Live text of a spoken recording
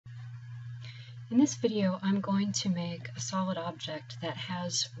In this video, I'm going to make a solid object that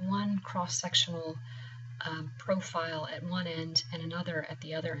has one cross-sectional profile at one end and another at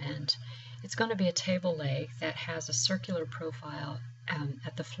the other end. It's going to be a table leg that has a circular profile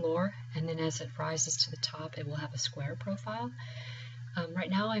at the floor, and then as it rises to the top, it will have a square profile. Right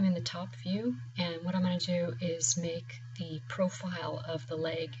now I'm in the top view, and what I'm going to do is make the profile of the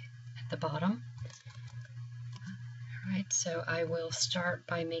leg at the bottom. Alright, so I will start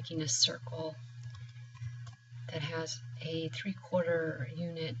by making a circle that has a 3/4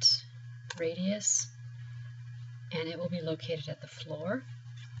 unit radius, and it will be located at the floor.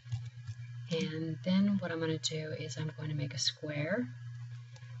 And then what I'm going to do is I'm going to make a square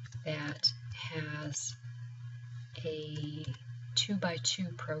that has a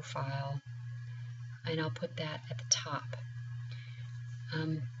 2x2 profile, and I'll put that at the top.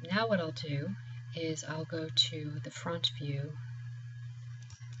 Now what I'll do is I'll go to the front view,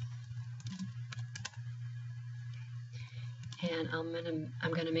 and I'm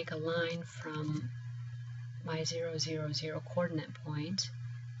gonna make a line from my 0, 0, 0 coordinate point.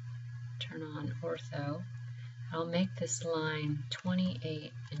 Turn on ortho. I'll make this line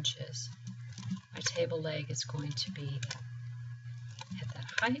 28 inches. My table leg is going to be at that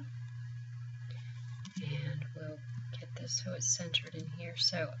height, and we'll get this so it's centered in here.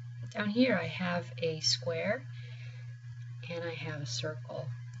 So down here I have a square and I have a circle.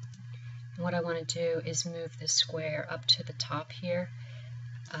 And what I want to do is move this square up to the top here,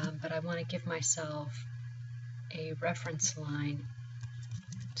 but I want to give myself a reference line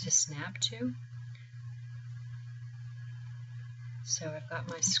to snap to. So I've got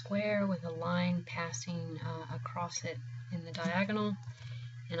my square with a line passing across it in the diagonal,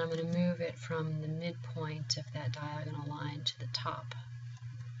 and I'm going to move it from the midpoint of that diagonal line to the top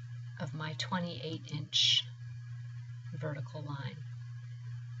of my 28-inch vertical line.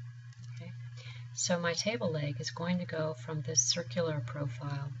 Okay. So my table leg is going to go from this circular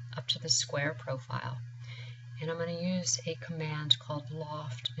profile up to the square profile, and I'm going to use a command called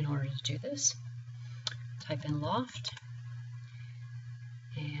Loft in order to do this. Type in Loft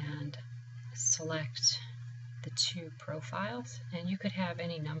and select the two profiles, and you could have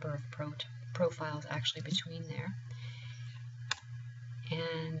any number of profiles actually between there,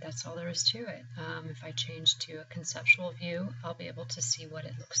 and that's all there is to it. If I change to a conceptual view, I'll be able to see what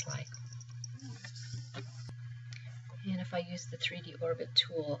it looks like. And if I use the 3D orbit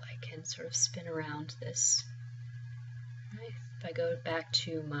tool, I can sort of spin around this. Right. If I go back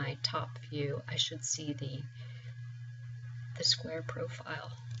to my top view, I should see the square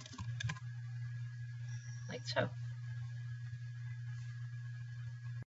profile, like so.